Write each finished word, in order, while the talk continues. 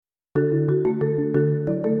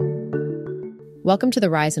Welcome to the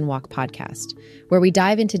Rise and Walk podcast, where we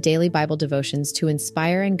dive into daily Bible devotions to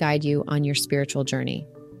inspire and guide you on your spiritual journey.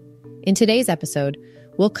 In today's episode,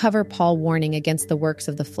 we'll cover Paul's warning against the works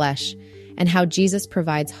of the flesh and how Jesus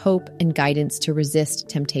provides hope and guidance to resist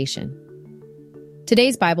temptation.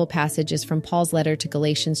 Today's Bible passage is from Paul's letter to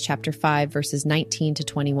Galatians chapter 5, verses 19 to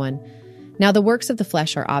 21. Now the works of the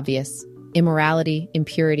flesh are obvious: immorality,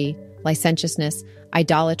 impurity, licentiousness,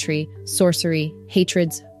 idolatry, sorcery,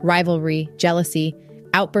 hatreds, rivalry, jealousy,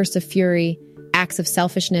 outbursts of fury, acts of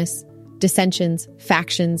selfishness, dissensions,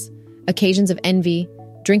 factions, occasions of envy,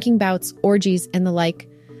 drinking bouts, orgies, and the like.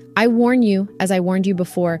 I warn you, as I warned you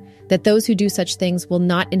before, that those who do such things will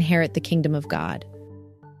not inherit the kingdom of God.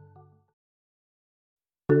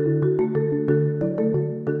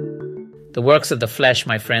 The works of the flesh,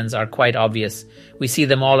 my friends, are quite obvious. We see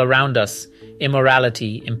them all around us: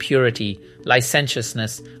 immorality, impurity,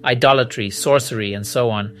 licentiousness, idolatry, sorcery, and so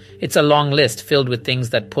on. It's a long list filled with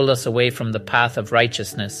things that pull us away from the path of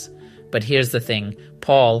righteousness. But here's the thing.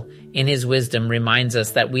 Paul, in his wisdom, reminds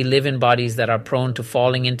us that we live in bodies that are prone to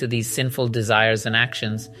falling into these sinful desires and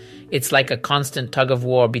actions. It's like a constant tug of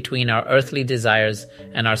war between our earthly desires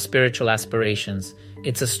and our spiritual aspirations.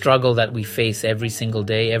 It's a struggle that we face every single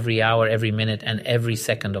day, every hour, every minute, and every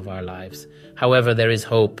second of our lives. However, there is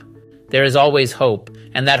hope. There is always hope.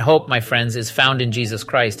 And that hope, my friends, is found in Jesus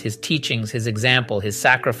Christ. His teachings, His example, His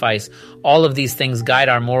sacrifice, all of these things guide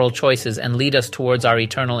our moral choices and lead us towards our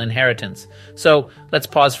eternal inheritance. So let's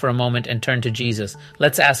pause for a moment and turn to Jesus.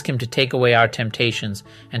 Let's ask Him to take away our temptations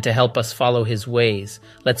and to help us follow His ways.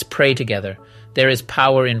 Let's pray together. There is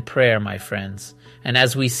power in prayer, my friends. And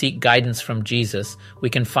as we seek guidance from Jesus, we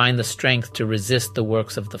can find the strength to resist the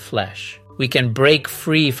works of the flesh. We can break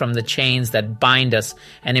free from the chains that bind us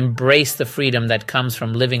and embrace the freedom that comes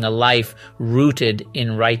from living a life rooted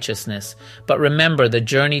in righteousness. But remember, the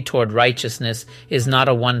journey toward righteousness is not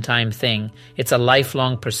a one-time thing. It's a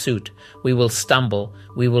lifelong pursuit. We will stumble,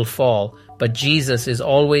 we will fall, but Jesus is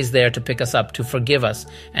always there to pick us up, to forgive us,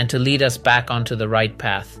 and to lead us back onto the right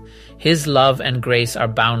path. His love and grace are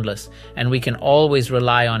boundless, and we can always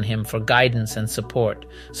rely on Him for guidance and support.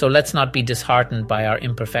 So let's not be disheartened by our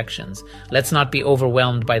imperfections. Let's not be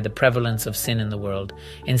overwhelmed by the prevalence of sin in the world.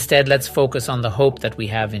 Instead, let's focus on the hope that we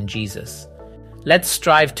have in Jesus. Let's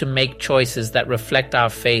strive to make choices that reflect our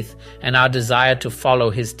faith and our desire to follow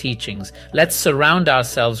His teachings. Let's surround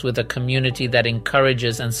ourselves with a community that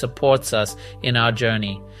encourages and supports us in our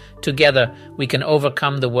journey. Together, we can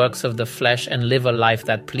overcome the works of the flesh and live a life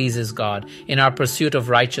that pleases God. In our pursuit of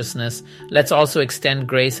righteousness, let's also extend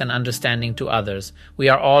grace and understanding to others. We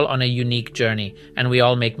are all on a unique journey, and we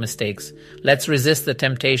all make mistakes. Let's resist the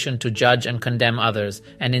temptation to judge and condemn others,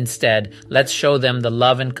 and instead, let's show them the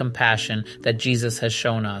love and compassion that Jesus has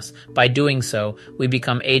shown us. By doing so, we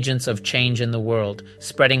become agents of change in the world,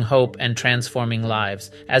 spreading hope and transforming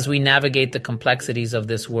lives. As we navigate the complexities of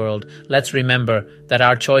this world, let's remember that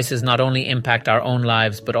our choices not only impact our own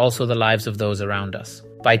lives, but also the lives of those around us.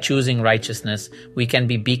 By choosing righteousness, we can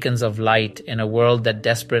be beacons of light in a world that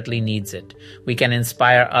desperately needs it. We can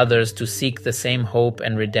inspire others to seek the same hope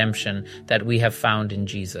and redemption that we have found in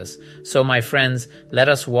Jesus. So, my friends, let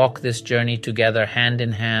us walk this journey together hand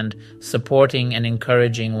in hand, supporting and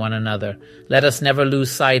encouraging one another. Let us never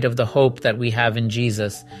lose sight of the hope that we have in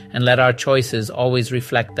Jesus, and let our choices always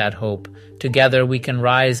reflect that hope. Together we can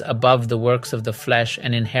rise above the works of the flesh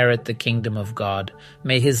and inherit the kingdom of God.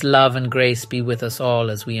 May His love and grace be with us all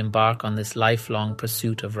as we embark on this lifelong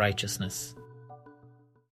pursuit of righteousness.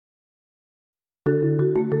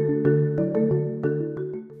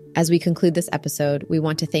 As we conclude this episode, we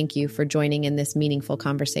want to thank you for joining in this meaningful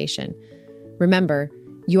conversation. Remember,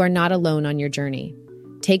 you are not alone on your journey.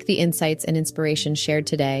 Take the insights and inspiration shared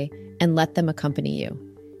today and let them accompany you.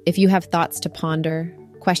 If you have thoughts to ponder,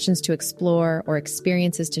 questions to explore, or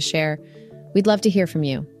experiences to share, we'd love to hear from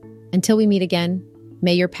you. Until we meet again,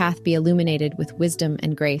 may your path be illuminated with wisdom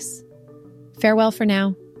and grace. Farewell for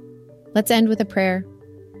now. Let's end with a prayer.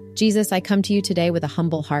 Jesus, I come to you today with a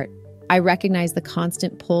humble heart. I recognize the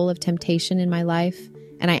constant pull of temptation in my life,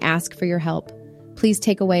 and I ask for your help. Please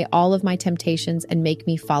take away all of my temptations and make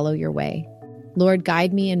me follow your way. Lord,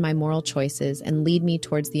 guide me in my moral choices and lead me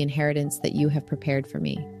towards the inheritance that you have prepared for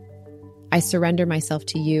me. I surrender myself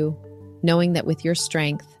to you, knowing that with your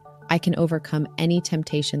strength, I can overcome any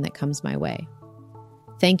temptation that comes my way.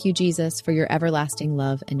 Thank you, Jesus, for your everlasting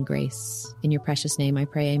love and grace. In your precious name I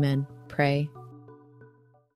pray, amen. Pray